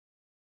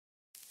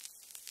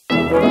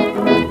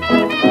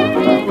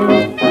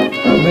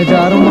मैं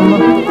जा रहा हूँ मम्मा।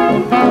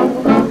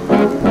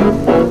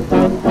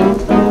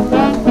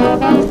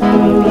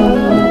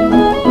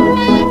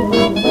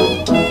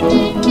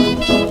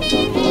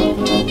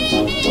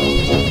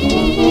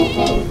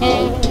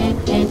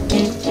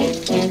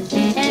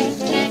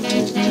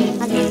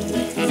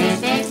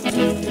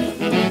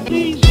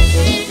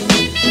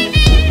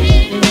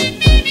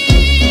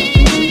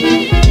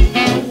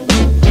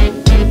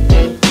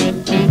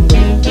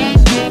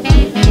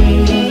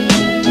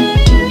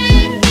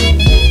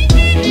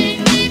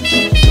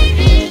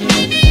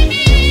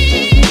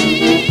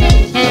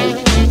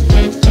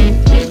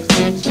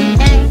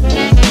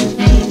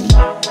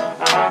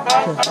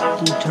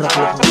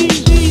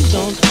 Please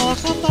don't talk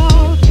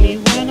about me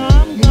when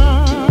I'm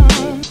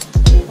gone.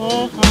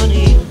 Oh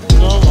honey,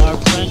 though our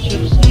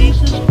friendship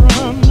ceases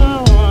from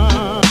now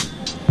on.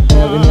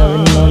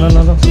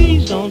 No.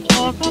 Please don't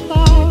talk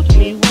about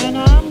me when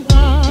I'm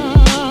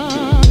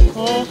gone.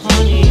 Oh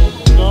honey,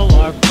 though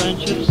our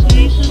friendship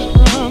ceases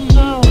from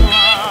now on.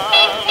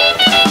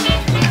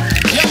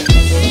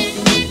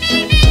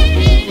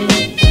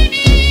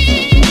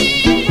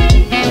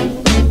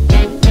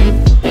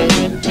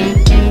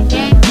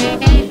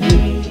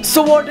 So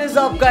what is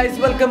up guys,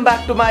 welcome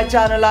back to my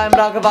channel. I am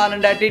Raghav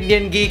Anand at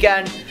Indian Geek,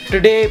 and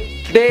today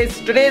is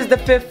the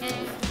 5th,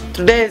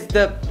 today is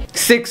the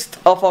 6th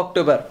of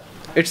October.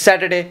 It's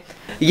Saturday.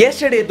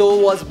 Yesterday though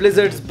was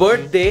Blizzard's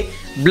birthday.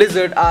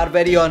 Blizzard, our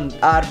very own,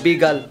 our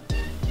Beagle,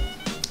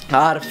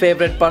 our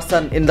favorite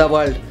person in the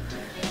world.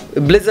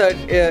 Blizzard,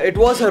 it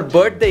was her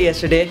birthday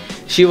yesterday.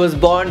 She was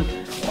born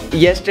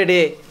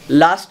yesterday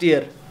last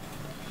year.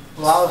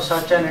 Wow,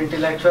 such an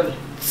intellectual.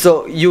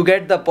 So you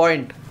get the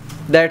point.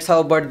 That's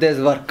how birthdays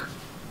work.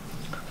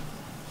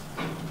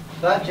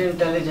 Such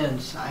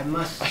intelligence, I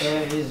must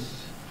say,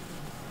 is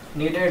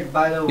needed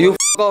by the world. You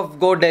f off,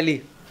 go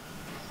Delhi.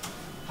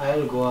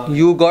 I'll go out.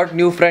 You got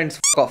new friends,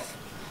 f off.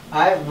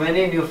 I have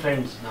many new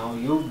friends now.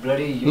 You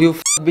bloody You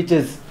f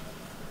bitches.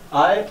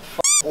 I f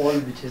all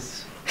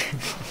bitches.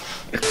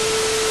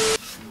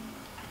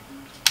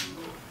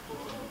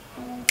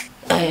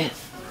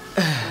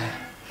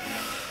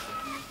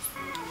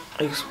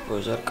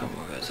 Exposure कम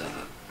हो गया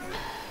ज़्यादा.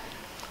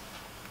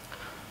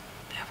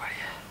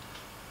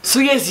 So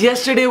yes,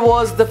 yesterday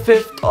was the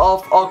 5th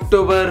of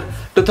October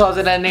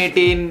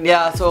 2018.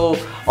 Yeah, so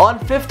on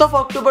 5th of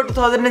October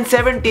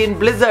 2017,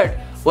 Blizzard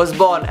was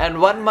born,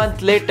 and 1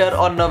 month later,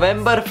 on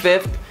November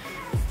 5th,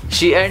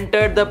 she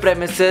entered the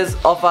premises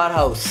of our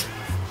house.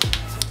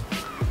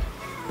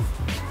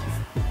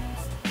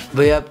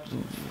 भैया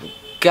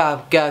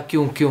क्या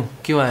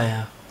क्यों आए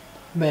हैं?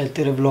 मैं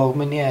तेरे ब्लॉग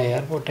में नहीं आया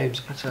यार बहुत टाइम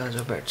से. अच्छा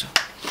आजा बैठ जाओ.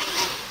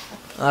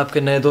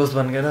 आपके नए दोस्त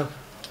बन गए ना.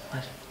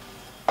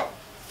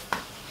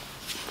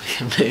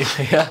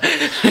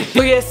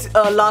 So yes,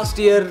 last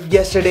year,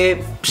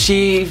 yesterday,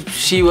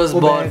 she was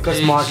born.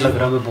 Smart लग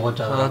रहा है मैं बहुत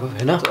ज़्यादा,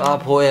 है ना? तो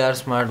आप हो यार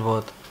स्मार्ट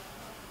बहुत.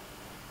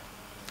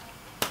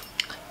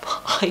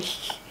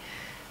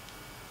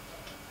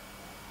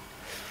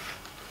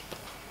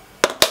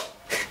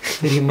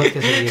 तेरी हिम्मत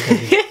कैसे ये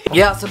कर.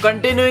 Yeah, so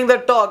continuing the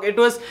talk, it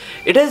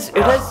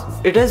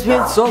has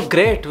been so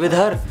great with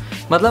her.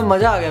 मतलब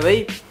मजा आ गया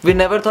भाई. We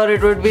never thought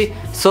it would be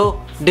so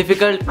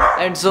difficult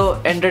and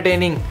so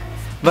entertaining,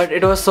 but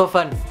it was so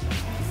fun.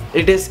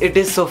 It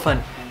is so fun.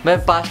 मैं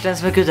past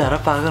tense में क्यों जा रहा,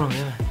 पागल हूँ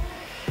मैं.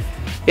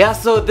 Yeah,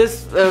 so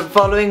this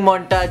following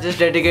montage is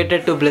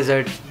dedicated to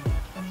Blizzard.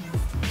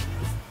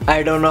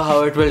 I don't know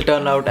how it will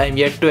turn out. I'm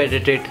yet to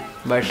edit it,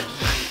 but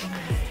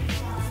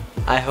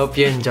I hope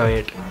you enjoy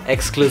it.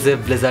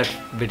 Exclusive Blizzard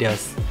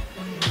videos.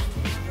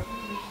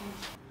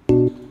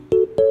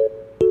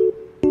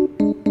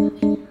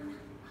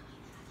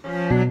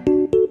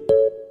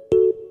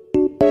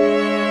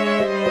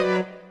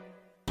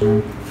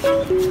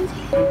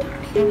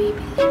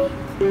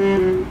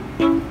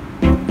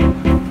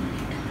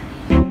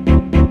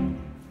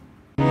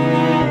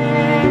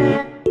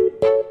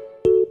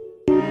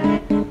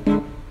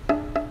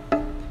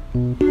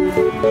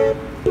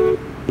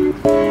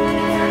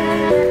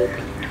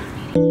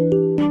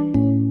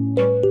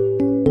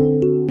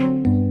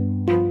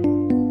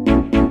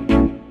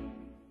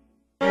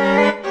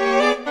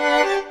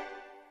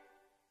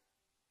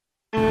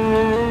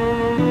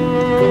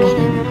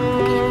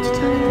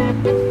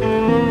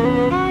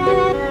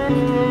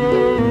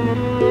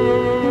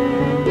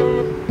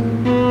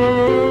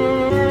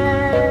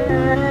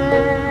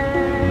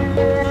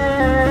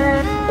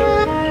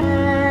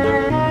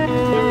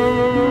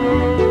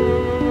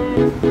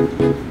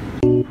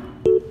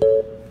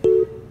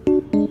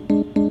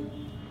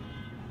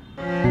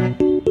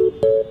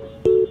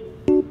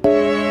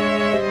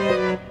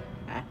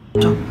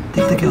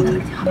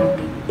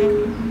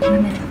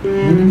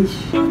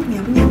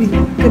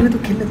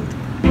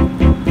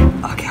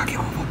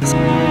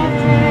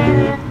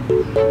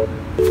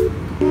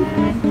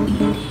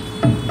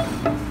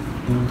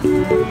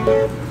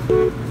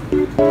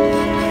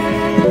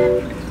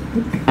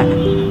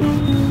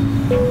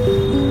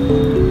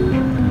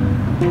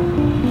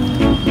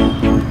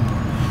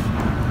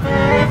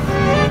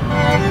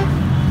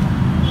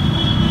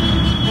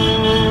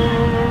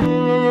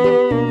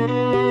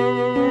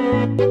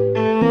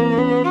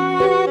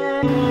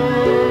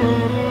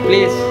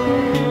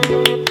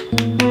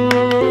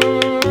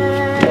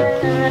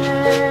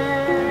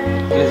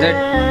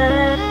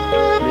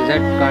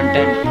 Blizzard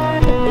content.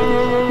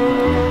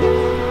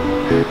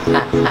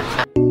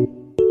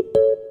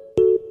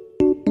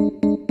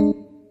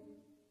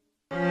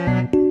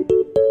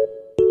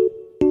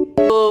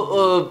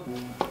 तो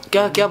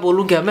क्या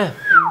बोलूं क्या मैं?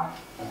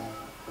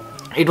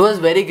 It was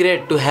very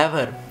great to have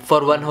her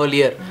for one whole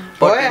year.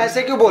 ओए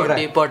ऐसे क्यों बोल रहा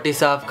है? पॉटी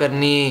साफ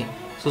करनी,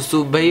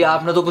 सुसु भाई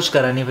आपने तो कुछ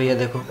करा नहीं भैया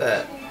देखो.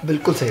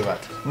 बिल्कुल सही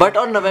बात. But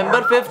on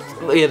November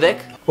 5th ये देख.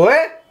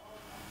 ओए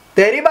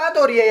तेरी बात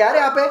हो रही है यार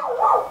यहाँ पे.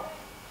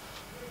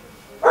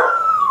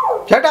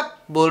 Shut up.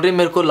 बोल रही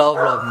मेरे को लाओ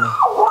व्लॉग में.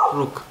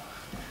 रुक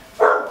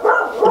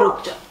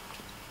जा.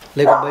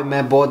 देखो भाई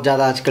मैं बहुत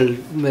ज़्यादा आजकल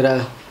मेरा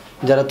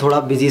ज़रा थोड़ा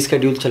बिजी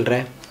स्केड्यूल चल रहा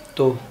है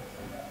तो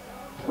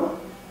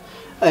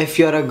if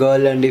you're a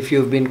girl and if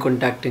you've been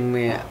contacting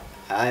me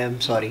I am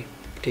sorry.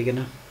 ठीक है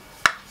ना?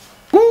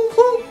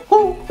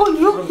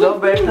 रुक जाओ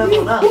बैठना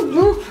तो ना.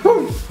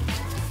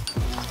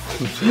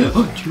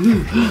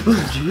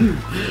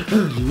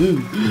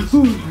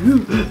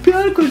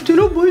 प्यार करते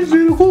रहो भाई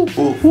मेरे को.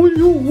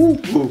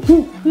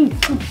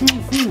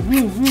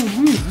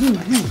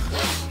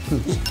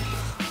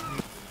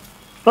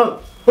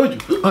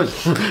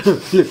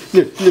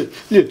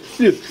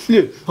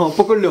 हाँ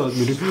पकड़ ले हाथ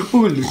मेरे.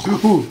 पकड़ ले.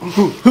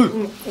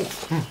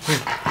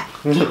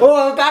 ओ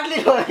काट ले.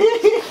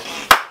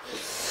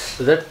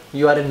 So that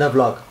you are in the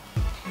vlog.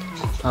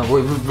 हाँ वो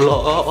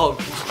vlog.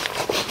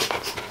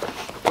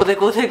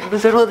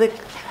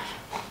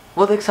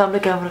 वो देख सामने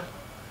कैमरा.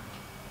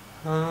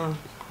 हाँ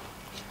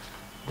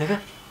देखा.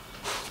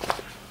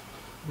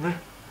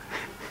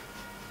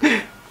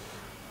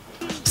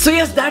 So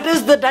yes, that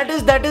is the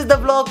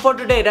vlog for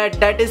today.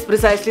 That is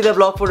precisely the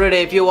vlog for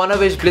today. If you wanna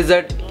wish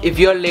Blizzard, if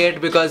you're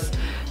late because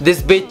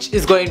this bitch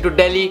is going to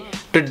Delhi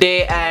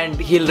today and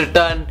he'll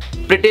return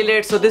pretty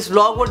late, so this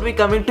vlog would be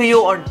coming to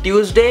you on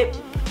Tuesday,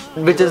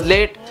 which is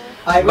late.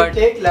 I will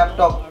take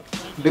laptop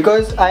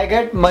because I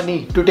get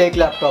money to take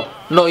laptop.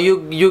 No,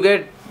 you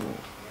get.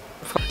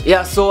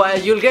 Yeah, so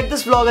you'll get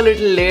this vlog a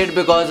little late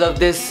because of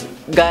this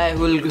guy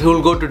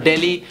who'll go to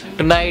Delhi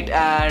tonight,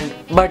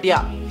 but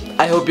yeah.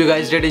 I hope you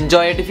guys did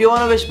enjoy it. If you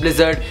wanna wish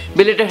Blizzard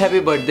belated happy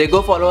birthday,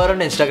 go follow her on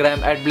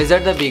Instagram at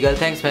Blizzard the Beagle.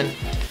 Thanks man.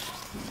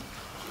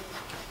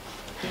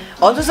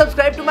 Also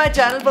subscribe to my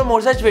channel for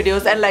more such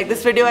videos and like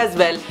this video as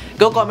well.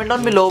 Go comment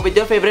down below with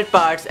your favorite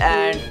parts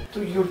and.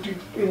 तो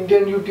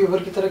Indian YouTuber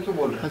की तरह क्यों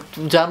बोल रहा है?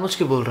 जानबूझ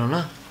के बोल रहा हूँ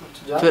ना.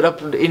 फिर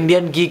अब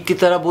इंडियन गीक की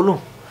तरह बोलूँ.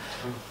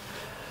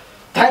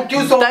 Thank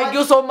you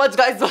so much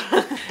guys.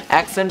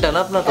 Accent है ना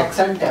अपना तो.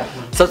 Accent है.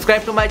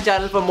 Subscribe to my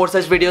channel for more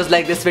such videos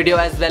like this video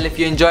as well if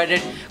you enjoyed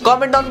it.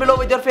 Comment down below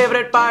with your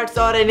favorite parts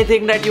or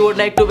anything that you would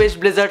like to wish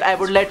Blizzard. I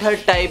would let her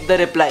type the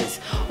replies.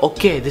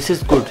 Okay, this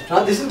is good.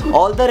 This is good.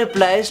 All the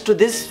replies to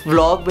this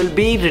vlog will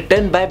be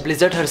written by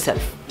Blizzard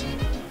herself.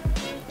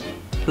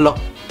 Lo.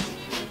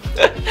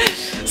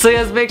 So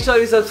yes, make sure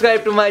you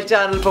subscribe to my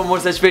channel for more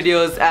such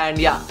videos and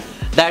yeah,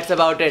 that's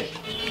about it.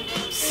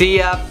 See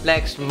ya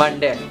next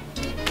Monday.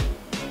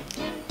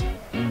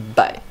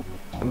 Bye.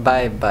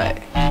 Bye bye.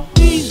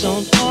 Please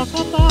don't talk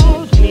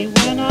about me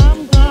when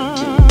I'm gone.